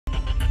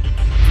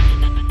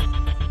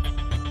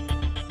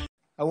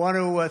I want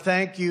to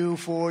thank you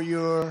for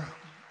your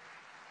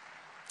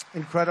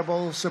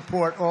incredible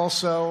support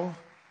also,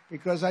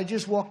 because I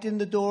just walked in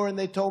the door and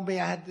they told me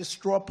I had the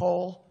straw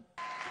poll.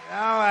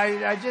 Now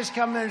I just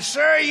come in,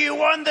 Sir, you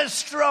won the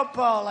straw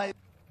poll.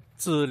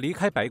 自离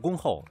开白宫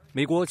后，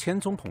美国前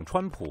总统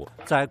川普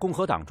在共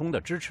和党中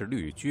的支持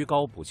率居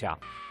高不下。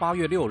8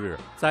月6日，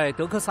在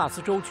德克萨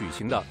斯州举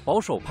行的保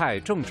守派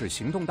政治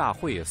行动大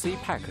会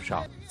CPAC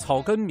上，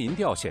草根民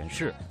调显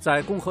示，在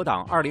共和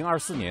党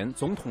2024年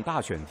总统大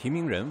选提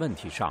名人问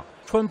题上，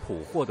川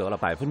普获得了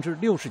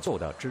69%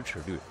的支持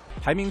率。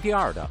排名第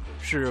2的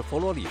是佛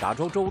罗里达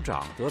州州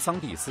长德桑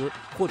蒂斯，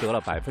获得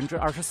了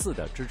24%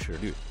的支持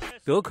率。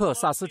德克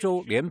萨斯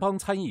州联邦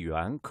参议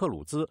员克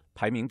鲁兹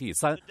排名第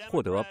3，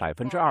获得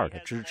2%的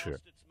支持。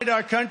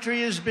Our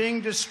country is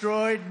being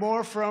destroyed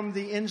more from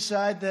the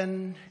inside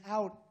than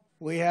out.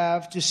 We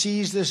have to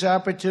seize this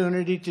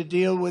opportunity to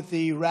deal with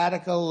the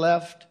radical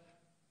left,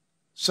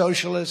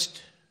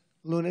 socialist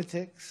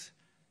lunatics,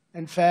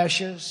 and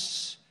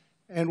fascists,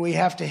 and we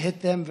have to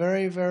hit them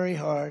very, very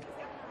hard.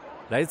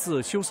 来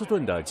自休斯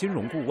顿的金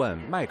融顾问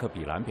麦克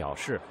比兰表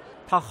示，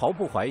他毫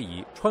不怀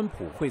疑川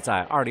普会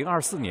在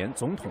2024年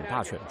总统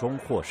大选中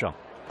获胜。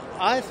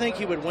I think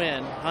he would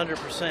win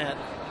 100%.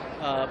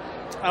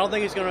 I don't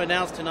think he's going to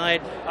announce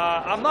tonight.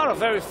 I'm not a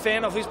very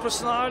fan of his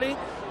personality,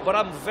 but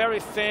I'm very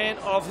fan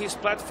of his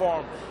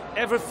platform.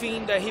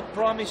 Everything that he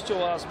promised to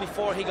us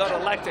before he got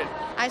elected.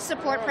 I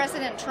support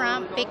President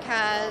Trump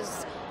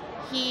because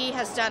he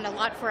has done a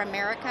lot for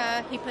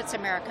America. He puts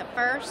America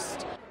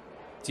first.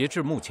 截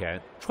至目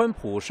前，川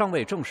普尚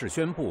未正式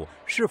宣布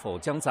是否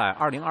将在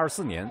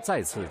2024年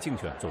再次竞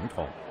选总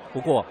统。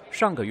不过，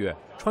上个月，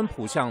川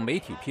普向媒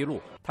体披露，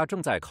他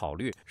正在考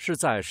虑是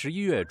在11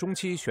月中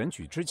期选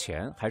举之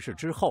前还是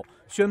之后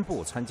宣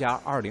布参加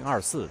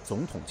2024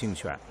总统竞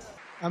选。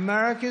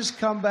America's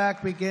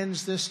comeback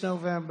begins this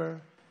November,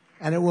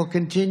 and it will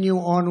continue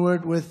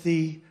onward with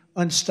the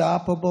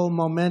unstoppable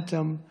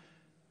momentum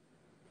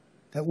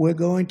that we're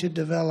going to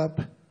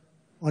develop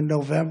on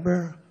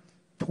November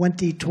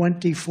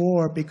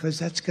 2024, because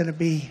that's going to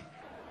be.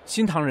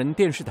 新唐人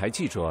电视台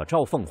记者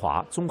赵凤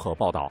华综合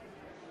报道。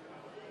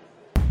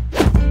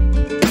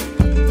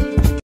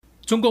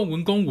中共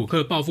文攻武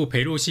吓报复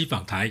裴洛西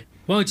访台。《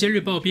华尔街日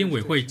报》编委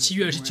会7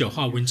月29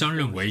号文章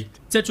认为，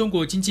在中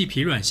国经济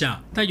疲软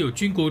下，带有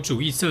军国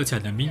主义色彩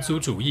的民族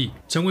主义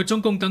成为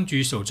中共当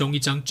局手中一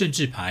张政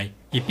治牌，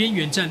以边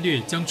缘战略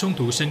将冲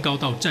突升高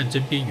到战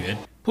争边缘，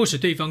迫使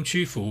对方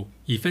屈服，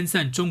以分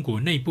散中国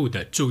内部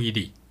的注意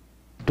力。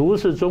独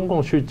是中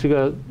共去这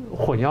个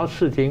混淆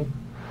视听。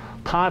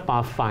他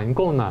把反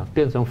共呢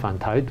变成反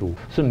台独，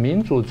是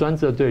民主专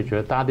制的对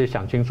决，大家得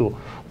想清楚，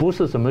不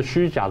是什么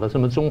虚假的什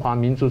么中华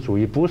民族主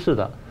义，不是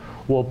的。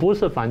我不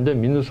是反对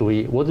民族主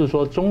义，我只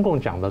说中共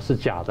讲的是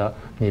假的，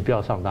你不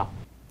要上当。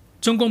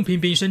中共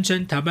频频声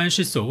称台湾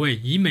是所谓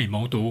以美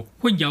谋独，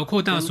混淆扩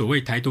大所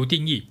谓台独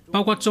定义，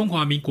包括中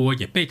华民国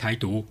也被台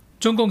独。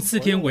中共4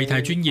天围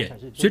台军演，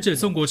学者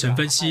宋国成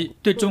分析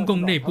对中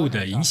共内部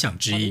的影响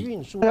之一。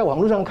在网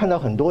络上看到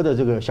很多的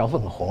这个小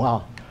粉红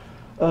啊。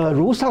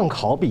如上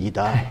考比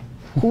的，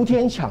呼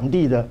天抢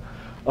地的，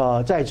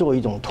在做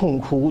一种痛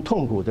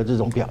苦的这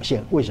种表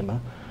现。为什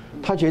么？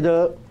他觉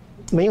得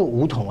没有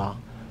武统啊，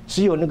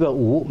只有那个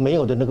武没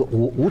有的那个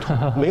武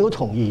统，没有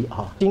统一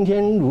啊。今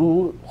天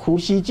如胡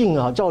锡进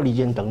啊、赵立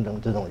坚等等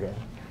这种人，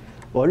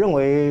我认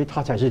为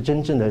他才是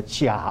真正的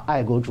假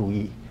爱国主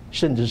义，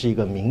甚至是一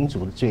个民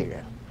族的罪人。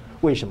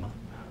为什么？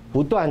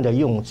不断的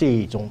用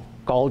这种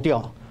高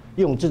调，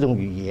用这种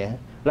语言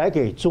来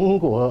给中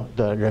国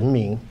的人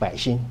民百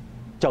姓。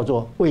叫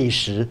做喂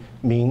食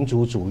民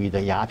族主义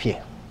的鸦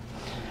片。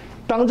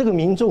当这个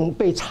民众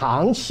被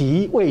长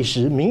期喂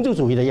食民族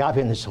主义的鸦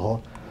片的时候，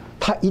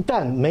他一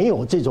旦没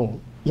有这种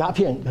鸦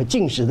片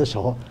进食的时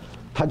候，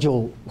他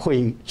就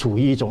会处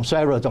于一种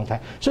衰弱状态。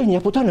所以你要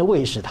不断的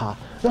喂食他，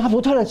让他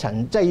不断的处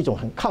在一种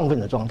很亢奋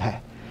的状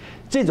态。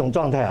这种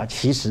状态啊，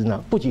其实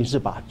呢，不仅是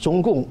把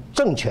中共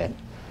政权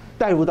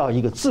带入到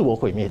一个自我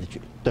毁灭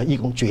的一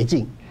种绝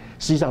境，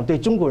实际上对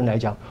中国人来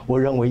讲，我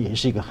认为也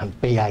是一个很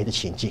悲哀的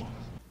情境。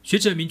学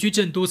者明居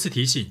正多次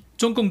提醒，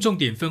中共重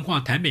点分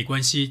化台美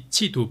关系，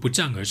企图不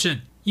战而胜，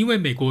因为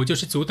美国就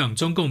是阻挡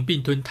中共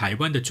并吞台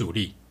湾的主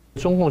力。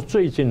中共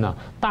最近呢，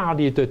大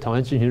力对台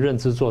湾进行认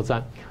知作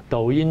战，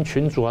抖音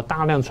群组啊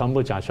大量传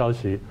播假消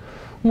息。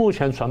目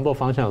前传播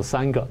方向有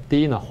3个：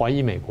第一呢，怀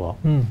疑美国；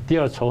第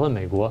二，仇恨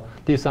美国；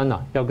第三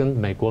呢，要跟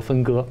美国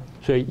分割。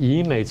所以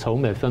以美仇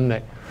美分美。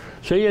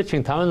所以也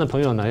请台湾的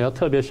朋友呢，要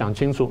特别想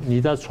清楚，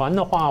你在传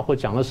的话或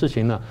讲的事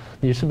情呢，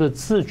你是不是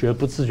自觉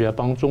不自觉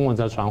帮中共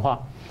在传话？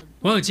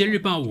《华尔街日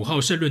报》5号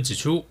社论指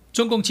出，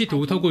中共企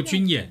图透过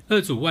军演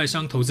遏阻外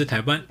商投资台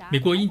湾，美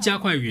国应加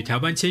快与台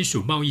湾签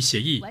署贸易协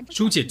议，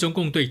疏解中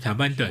共对台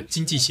湾的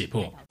经济胁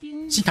迫。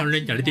新唐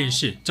人亚洲电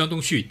视张东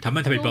旭台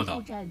湾台北报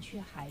道。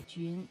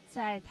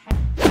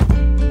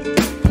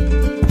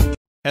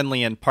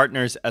Henley and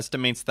Partners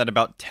estimates that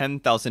about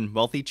 10,000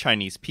 wealthy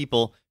Chinese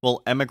people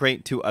will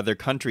emigrate to other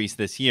countries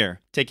this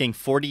year, taking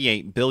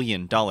 $48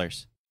 billion.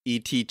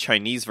 ET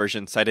Chinese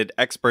version cited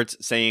experts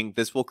saying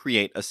this will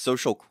create a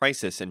social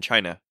crisis in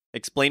China.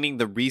 Explaining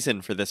the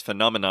reason for this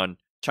phenomenon,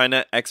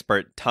 China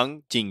expert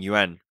Tang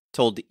Jingyuan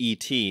told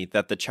ET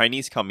that the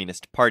Chinese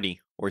Communist Party,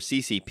 or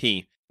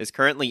CCP, is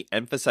currently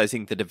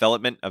emphasizing the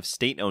development of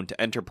state-owned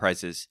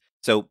enterprises,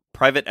 so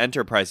private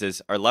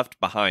enterprises are left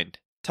behind.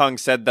 Tang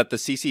said that the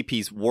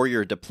CCP's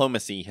warrior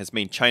diplomacy has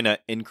made China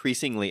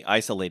increasingly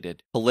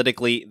isolated.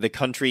 Politically, the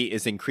country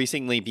is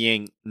increasingly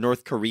being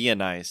North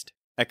Koreanized.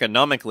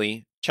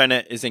 Economically,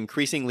 China is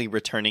increasingly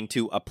returning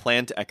to a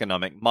planned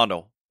economic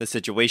model. The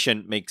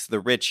situation makes the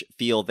rich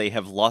feel they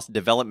have lost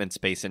development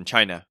space in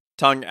China.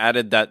 Tang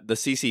added that the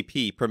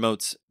CCP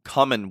promotes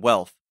common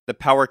wealth. The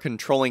power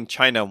controlling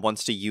China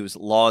wants to use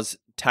laws,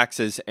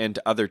 taxes, and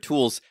other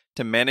tools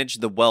to manage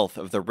the wealth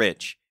of the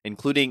rich,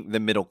 including the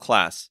middle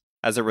class.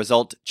 As a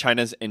result,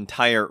 China's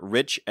entire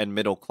rich and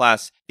middle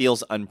class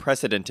feels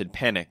unprecedented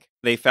panic.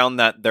 They found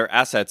that their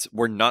assets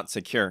were not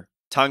secure.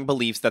 Tang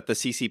believes that the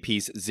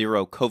CCP's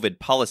zero-COVID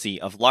policy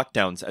of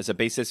lockdowns as a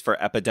basis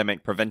for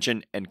epidemic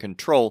prevention and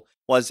control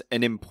was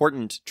an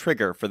important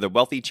trigger for the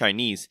wealthy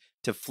Chinese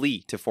to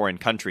flee to foreign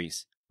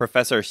countries.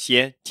 Professor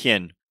Xie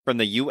Tian from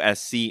the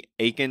USC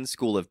Aiken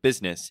School of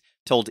Business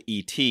told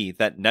ET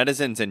that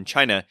netizens in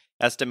China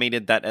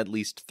estimated that at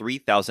least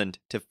 3,000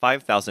 to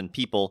 5,000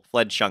 people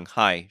fled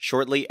Shanghai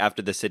shortly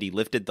after the city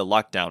lifted the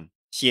lockdown.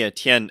 Xie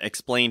Tian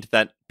explained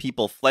that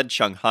people fled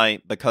Shanghai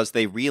because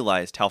they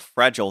realized how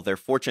fragile their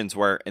fortunes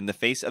were in the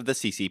face of the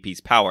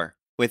CCP's power.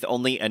 With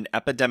only an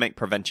epidemic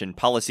prevention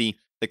policy,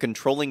 the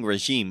controlling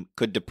regime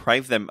could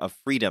deprive them of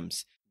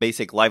freedoms,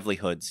 basic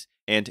livelihoods,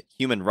 and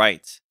human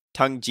rights.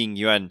 Tang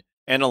Jingyuan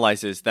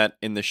analyzes that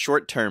in the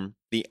short term,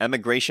 the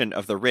emigration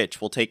of the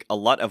rich will take a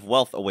lot of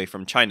wealth away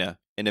from China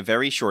in a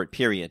very short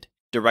period,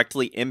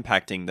 directly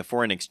impacting the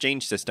foreign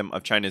exchange system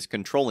of China's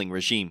controlling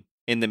regime.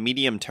 In the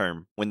medium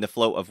term, when the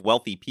flow of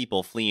wealthy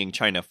people fleeing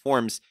China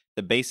forms,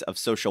 the base of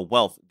social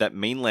wealth that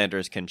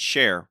mainlanders can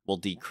share will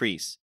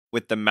decrease.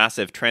 With the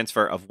massive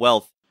transfer of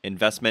wealth,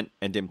 investment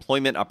and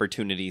employment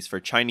opportunities for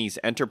Chinese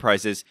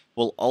enterprises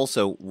will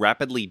also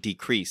rapidly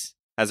decrease.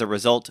 As a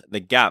result, the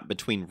gap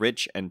between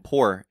rich and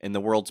poor in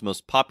the world's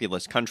most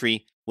populous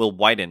country will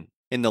widen.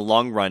 In the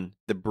long run,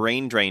 the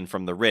brain drain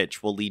from the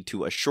rich will lead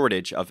to a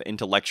shortage of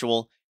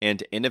intellectual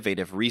and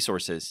innovative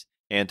resources,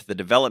 and the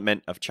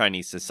development of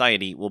Chinese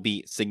society will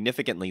be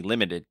significantly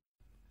limited.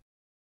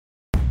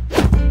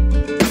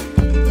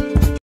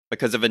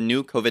 Because of a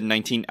new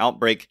COVID-19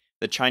 outbreak,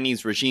 the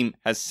Chinese regime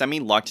has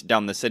semi-locked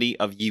down the city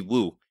of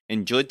Yiwu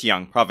in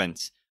Zhejiang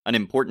province, an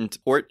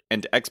important port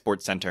and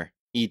export center.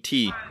 ET,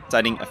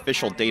 citing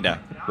official data,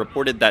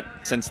 reported that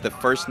since the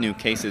first new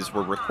cases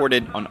were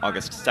recorded on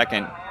August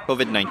 2nd,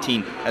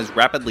 COVID-19 has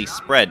rapidly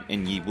spread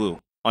in Yiwu.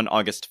 On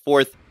August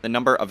 4th, the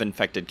number of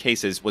infected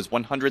cases was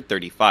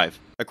 135.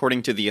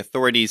 According to the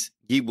authorities,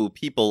 Yiwu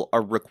people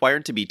are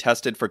required to be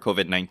tested for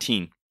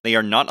COVID-19. They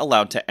are not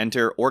allowed to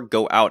enter or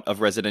go out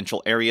of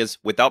residential areas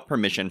without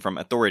permission from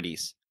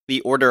authorities. The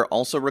order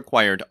also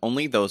required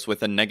only those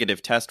with a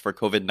negative test for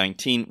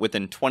COVID-19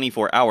 within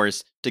 24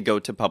 hours to go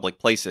to public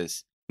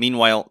places.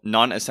 Meanwhile,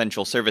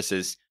 non-essential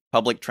services,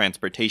 public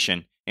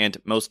transportation, and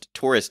most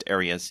tourist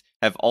areas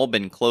have all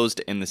been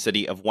closed in the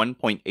city of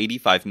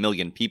 1.85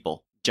 million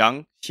people.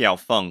 Zhang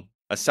Xiaofeng,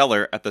 a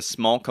seller at the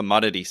small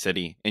commodity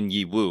city in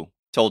Yiwu,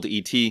 told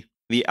ET,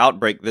 "The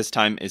outbreak this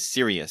time is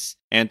serious,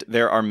 and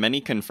there are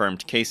many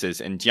confirmed cases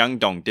in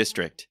Jiangdong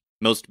district.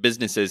 Most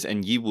businesses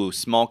in Yiwu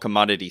small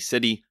commodity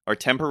city are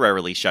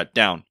temporarily shut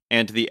down,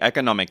 and the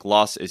economic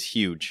loss is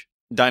huge.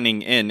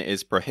 Dining in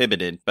is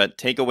prohibited, but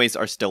takeaways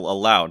are still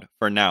allowed,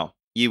 for now.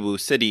 Yiwu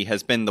City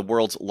has been the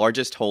world's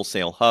largest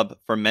wholesale hub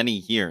for many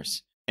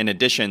years. In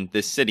addition,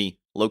 this city,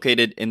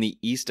 located in the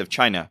east of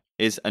China,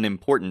 is an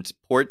important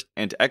port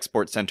and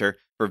export center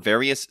for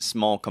various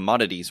small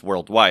commodities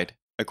worldwide.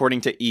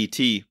 According to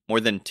ET,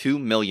 more than 2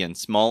 million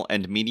small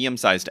and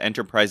medium-sized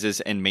enterprises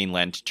in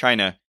mainland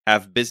China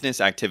have business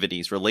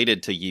activities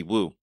related to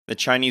Yiwu. The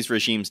Chinese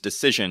regime's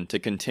decision to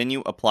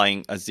continue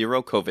applying a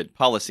zero-COVID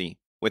policy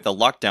with a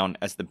lockdown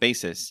as the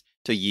basis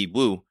to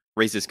Yiwu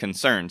raises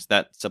concerns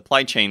that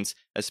supply chains,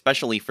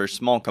 especially for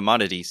small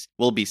commodities,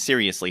 will be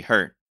seriously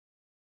hurt.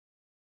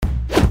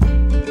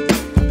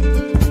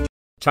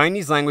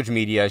 Chinese language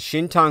media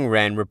Xintang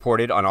Ren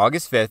reported on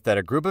August 5th that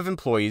a group of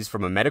employees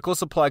from a medical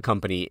supply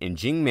company in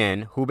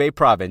Jingmen, Hubei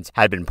province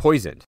had been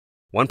poisoned.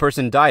 One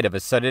person died of a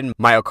sudden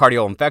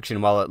myocardial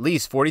infection, while at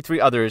least 43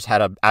 others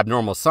had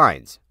abnormal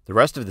signs. The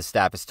rest of the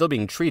staff is still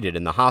being treated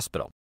in the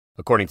hospital.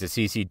 According to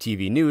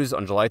CCTV News,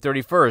 on July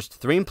 31st,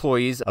 3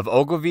 employees of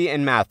Ogilvy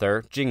and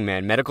Mather,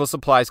 Jingmen Medical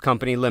Supplies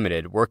Company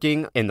Limited,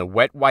 working in the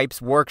wet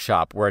wipes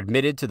workshop, were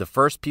admitted to the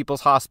First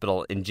People's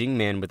Hospital in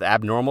Jingmen with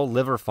abnormal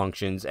liver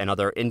functions and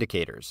other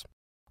indicators.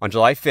 On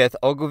July 5th,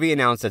 Ogilvy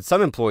announced that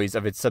some employees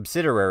of its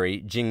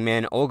subsidiary,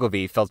 Jingmen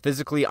Ogilvy, felt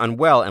physically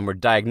unwell and were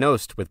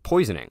diagnosed with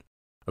poisoning.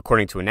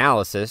 According to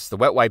analysis, the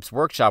wet wipes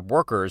workshop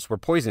workers were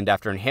poisoned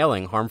after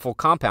inhaling harmful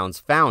compounds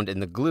found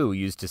in the glue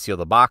used to seal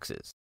the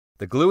boxes.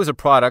 The glue is a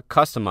product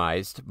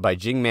customized by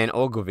Jingman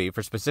Ogilvy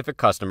for specific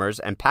customers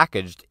and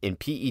packaged in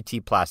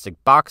PET plastic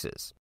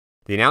boxes.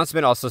 The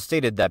announcement also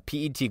stated that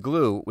PET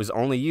glue was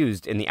only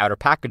used in the outer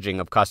packaging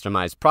of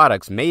customized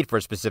products made for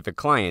specific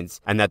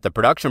clients, and that the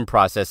production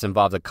process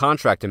involved a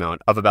contract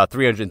amount of about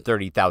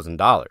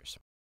 $330,000.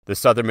 The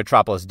Southern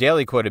Metropolis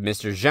Daily quoted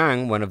Mr.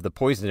 Zhang, one of the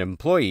poisoned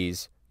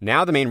employees.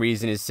 Now the main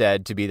reason is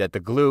said to be that the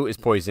glue is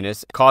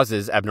poisonous and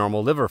causes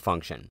abnormal liver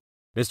function.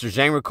 Mr.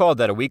 Zhang recalled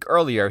that a week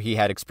earlier he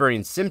had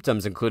experienced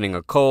symptoms including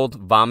a cold,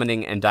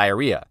 vomiting, and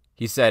diarrhea.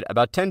 He said,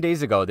 "About 10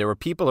 days ago, there were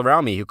people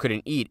around me who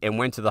couldn't eat and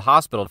went to the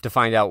hospital to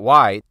find out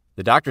why.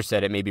 The doctor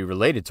said it may be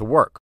related to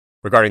work."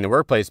 Regarding the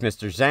workplace,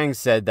 Mr. Zhang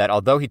said that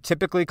although he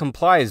typically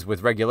complies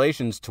with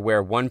regulations to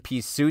wear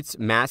one-piece suits,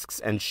 masks,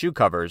 and shoe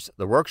covers,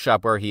 the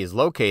workshop where he is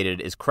located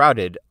is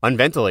crowded,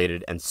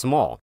 unventilated, and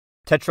small.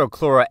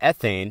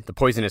 Tetrachloroethane, the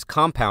poisonous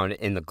compound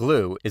in the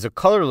glue, is a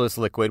colorless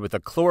liquid with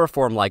a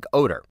chloroform-like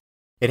odor.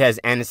 It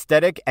has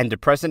anesthetic and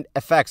depressant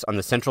effects on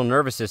the central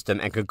nervous system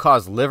and could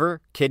cause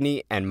liver,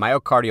 kidney, and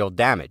myocardial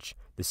damage.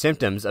 The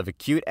symptoms of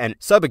acute and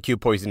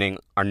subacute poisoning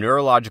are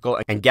neurological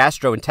and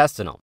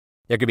gastrointestinal.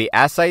 There could be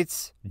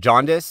ascites,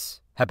 jaundice,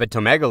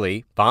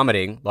 hepatomegaly,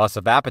 vomiting, loss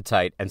of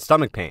appetite, and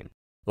stomach pain.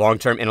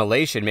 Long-term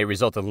inhalation may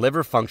result in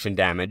liver function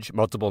damage,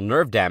 multiple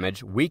nerve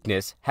damage,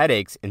 weakness,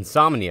 headaches,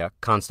 insomnia,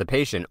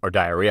 constipation, or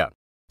diarrhea.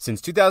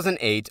 Since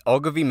 2008,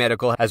 Ogilvy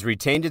Medical has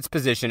retained its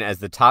position as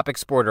the top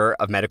exporter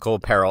of medical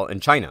apparel in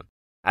China.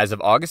 As of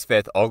August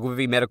 5th,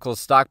 Ogilvy Medical's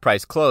stock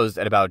price closed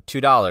at about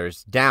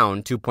 $2,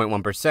 down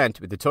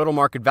 2.1%, with a total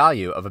market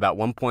value of about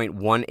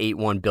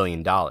 $1.181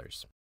 billion.